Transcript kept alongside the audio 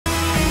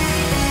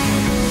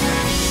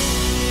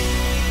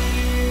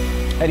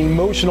An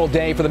emotional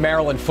day for the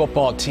Maryland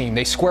football team.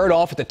 They squared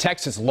off with the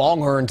Texas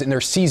Longhorns in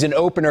their season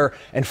opener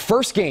and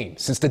first game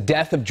since the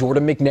death of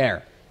Jordan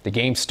McNair. The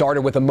game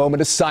started with a moment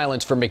of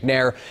silence for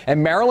McNair,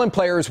 and Maryland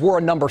players wore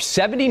a number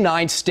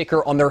 79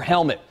 sticker on their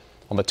helmet.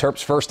 On the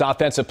Terps' first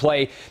offensive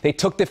play, they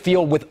took the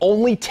field with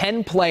only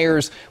 10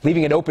 players,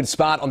 leaving an open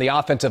spot on the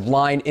offensive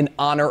line in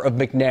honor of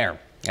McNair.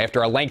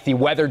 After a lengthy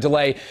weather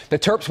delay, the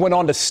Terps went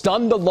on to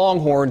stun the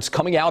Longhorns,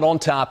 coming out on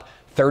top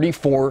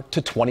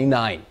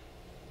 34-29.